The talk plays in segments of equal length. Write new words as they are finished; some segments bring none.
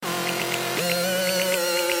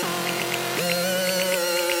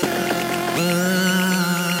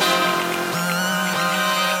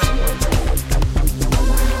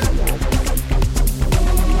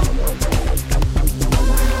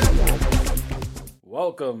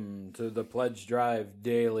Welcome to the Pledge Drive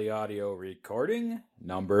Daily Audio Recording,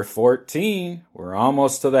 number 14. We're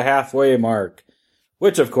almost to the halfway mark,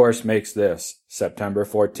 which of course makes this September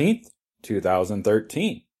 14th,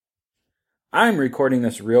 2013. I'm recording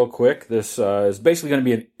this real quick. This is basically going to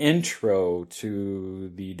be an intro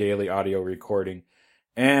to the daily audio recording.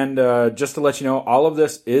 And just to let you know, all of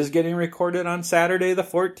this is getting recorded on Saturday the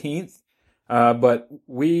 14th. But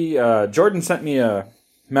Jordan sent me a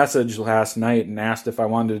message last night and asked if I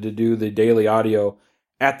wanted to do the daily audio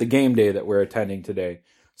at the game day that we're attending today.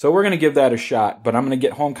 So we're going to give that a shot, but I'm going to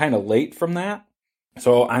get home kind of late from that.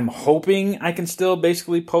 So I'm hoping I can still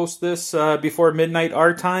basically post this before midnight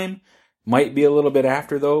our time. Might be a little bit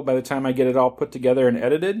after, though, by the time I get it all put together and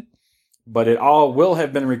edited. But it all will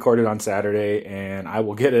have been recorded on Saturday, and I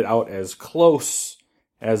will get it out as close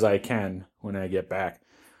as I can when I get back.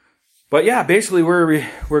 But yeah, basically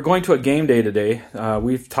we're going to a game day today.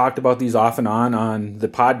 We've talked about these off and on the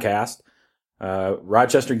podcast.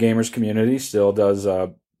 Rochester Gamers Community still does,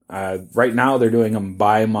 right now they're doing them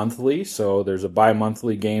bi-monthly. So there's a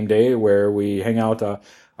bi-monthly game day where we hang out.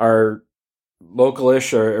 Our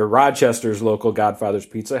localish or Rochester's local Godfather's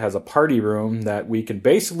Pizza has a party room that we can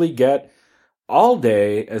basically get all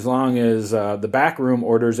day as long as the back room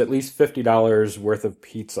orders at least $50 worth of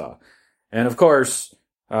pizza. And of course,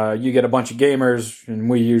 you get a bunch of gamers, and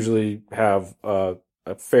we usually have a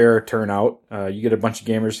fair turnout. You get a bunch of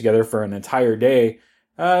gamers together for an entire day.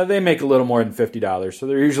 They make a little more than $50, so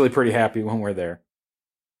they're usually pretty happy when we're there.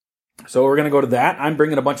 So we're going to go to that. I'm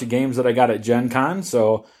bringing a bunch of games that I got at Gen Con,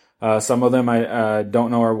 so some of them I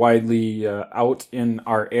don't know are widely out in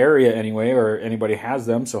our area anyway, or anybody has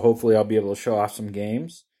them, so hopefully I'll be able to show off some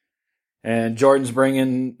games. And Jordan's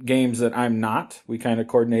bringing games that I'm not. We kind of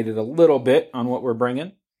coordinated a little bit on what we're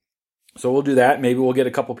bringing. So we'll do that. Maybe we'll get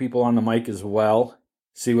a couple people on the mic as well,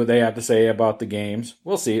 see what they have to say about the games.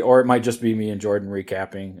 We'll see. Or it might just be me and Jordan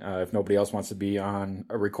recapping if nobody else wants to be on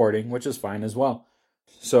a recording, which is fine as well.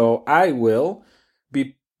 So I will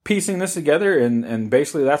be piecing this together, and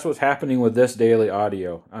basically that's what's happening with this daily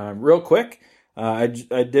audio. Real quick, I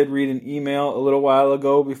did read an email a little while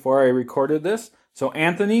ago before I recorded this. So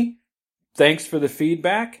Anthony, thanks for the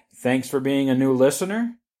feedback. Thanks for being a new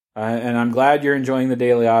listener. And I'm glad you're enjoying the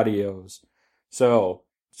daily audios. So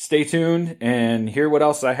stay tuned and hear what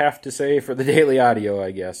else I have to say for the daily audio,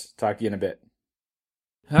 I guess. Talk to you in a bit.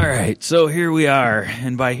 All right, so here we are.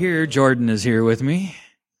 And by here, Jordan is here with me.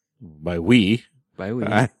 By we.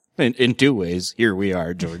 In two ways. Here we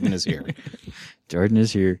are. Jordan is here. Jordan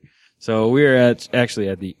is here. So we're actually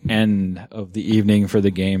at the end of the evening for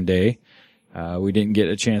the game day. We didn't get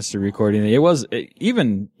a chance to record anything. It was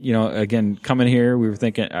even, again, coming here,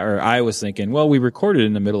 I was thinking, well, we recorded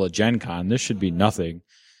in the middle of Gen Con. This should be nothing.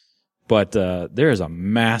 But there is a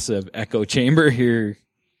massive echo chamber here.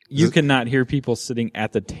 You cannot hear people sitting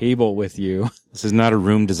at the table with you. This is not a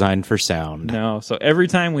room designed for sound. No. So every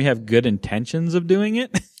time we have good intentions of doing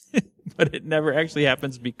it, but it never actually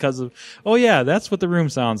happens because of, oh yeah, that's what the room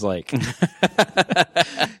sounds like.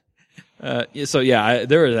 There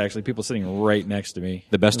was actually people sitting right next to me.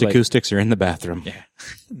 The best acoustics are in the bathroom. Yeah.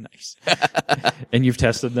 Nice. And you've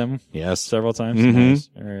tested them? Yes. Several times? Mm-hmm. Nice.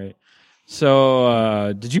 All right.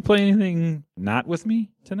 So, did you play anything not with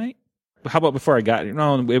me tonight? How about before I got here?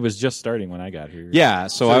 No, it was just starting when I got here. Yeah,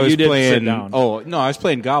 so I was playing... Oh, no, I was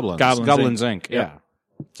playing Goblins. Goblins Inc. Yeah.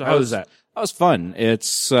 So how was that? That was fun.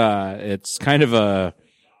 It's kind of a...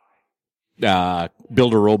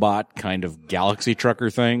 build a robot kind of galaxy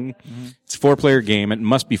trucker thing. Mm-hmm. It's a 4-player game. It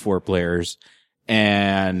must be 4 players.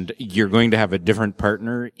 And you're going to have a different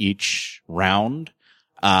partner each round.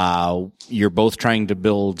 You're both trying to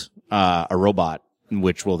build a robot,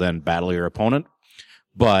 which will then battle your opponent.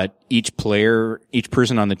 But each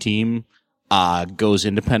person on the team goes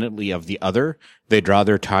independently of the other. They draw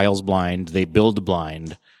their tiles blind. They build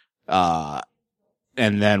blind. And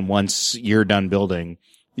then once you're done building,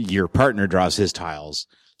 your partner draws his tiles.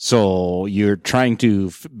 So you're trying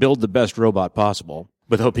to build the best robot possible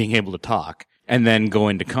without being able to talk, and then go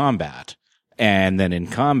into combat. And then in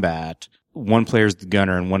combat, one player's the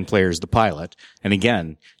gunner and one player's the pilot. And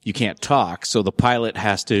again, you can't talk, so the pilot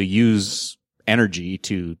has to use energy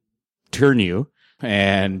to turn you,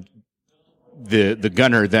 and the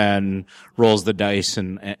gunner then rolls the dice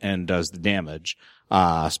and does the damage.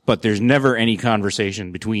 But there's never any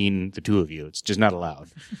conversation between the two of you. It's just not allowed.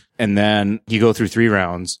 And then you go through 3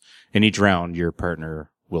 rounds, and each round your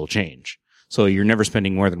partner will change. So you're never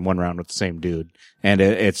spending more than 1 round with the same dude. And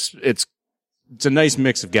it's a nice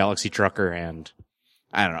mix of Galaxy Trucker and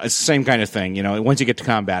I don't know. It's the same kind of thing. You know, once you get to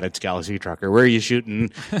combat, it's Galaxy Trucker. Where are you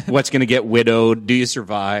shooting? What's going to get widowed? Do you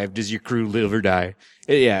survive? Does your crew live or die?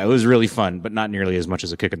 It was really fun, but not nearly as much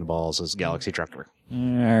as a kick in the balls as Galaxy Trucker. All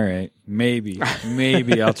right. Maybe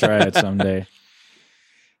I'll try it someday.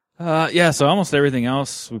 So almost everything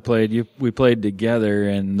else we played together,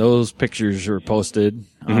 and those pictures were posted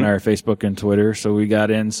on our Facebook and Twitter. So we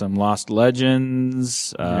got in some Lost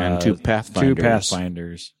Legends, and 2 Pathfinders. 2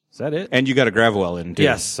 Pathfinders. Is that it? And you got a Gravwell in, too.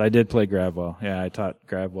 Yes, I did play Gravwell. Yeah, I taught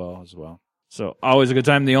Gravwell as well. So always a good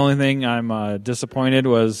time. The only thing I'm disappointed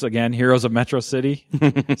was, again, Heroes of Metro City.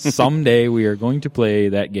 Someday we are going to play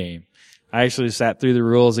that game. I actually sat through the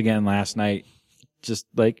rules again last night, just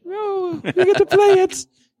like, oh, we get to play it.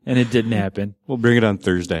 And it didn't happen. We'll bring it on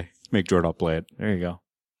Thursday. Make Jordan play it. There you go.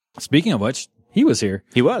 Speaking of which, he was here.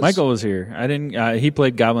 He was. Michael was here. I didn't. He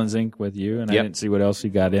played Goblins Inc. with you, and I didn't see what else he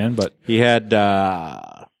got in. But he had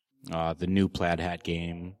the new Plaid Hat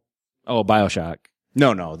game. Oh, BioShock.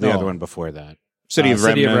 No, the other one before that. City of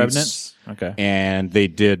Remnants. Okay. And they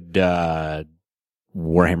did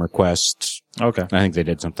Warhammer Quest. Okay. I think they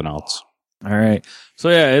did something else. All right. So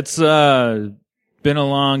yeah, it's been a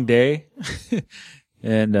long day.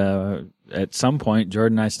 And at some point,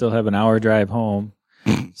 Jordan and I still have an hour drive home.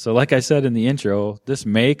 So like I said in the intro, this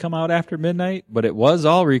may come out after midnight, but it was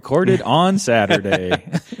all recorded on Saturday.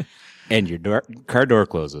 And your car door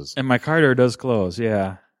closes. And my car door does close,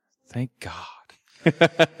 yeah. Thank God.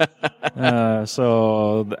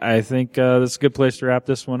 So I think that's a good place to wrap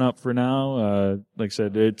this one up for now. Like I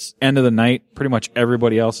said, it's end of the night. Pretty much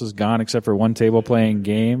everybody else is gone except for one table playing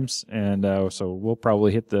games. And so we'll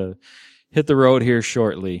probably hit the road here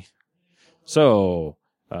shortly. So,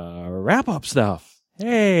 wrap-up stuff.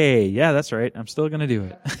 Hey, yeah, that's right. I'm still going to do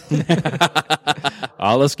it.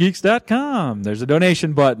 allusgeeks.com. There's a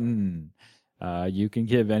donation button. You can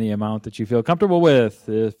give any amount that you feel comfortable with.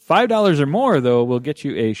 $5 or more, though, will get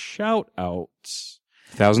you a shout-out.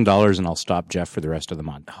 $1,000 and I'll stop Jeff for the rest of the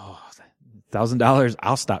month. Oh, $1,000,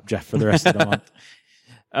 I'll stop Jeff for the rest of the month.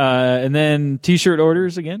 And then t-shirt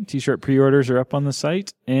orders again. T-shirt pre-orders are up on the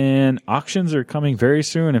site, and auctions are coming very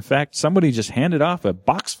soon. In fact, somebody just handed off a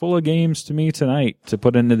box full of games to me tonight to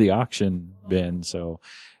put into the auction bin. So,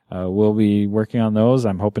 we'll be working on those.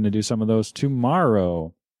 I'm hoping to do some of those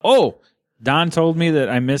tomorrow. Oh, Don told me that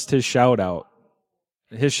I missed his shout out.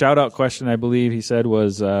 His shout out question, I believe he said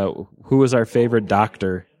was, who was our favorite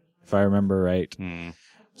doctor? If I remember right.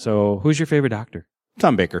 So who's your favorite doctor?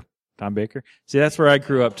 Tom Baker. Tom Baker. See, that's where I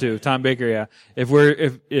grew up too. Tom Baker, yeah. If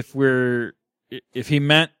he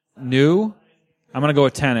meant new, I'm gonna go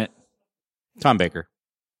with Tenet. Tom Baker.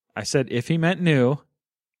 I said if he meant new,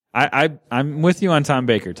 I'm with you on Tom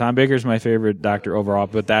Baker. Tom Baker's my favorite doctor overall,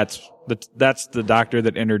 but that's the doctor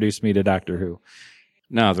that introduced me to Doctor Who.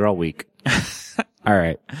 No, they're all weak. All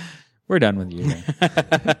right. We're done with you then.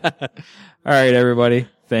 All right, everybody.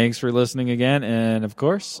 Thanks for listening again, and of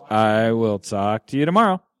course, I will talk to you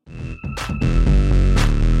tomorrow.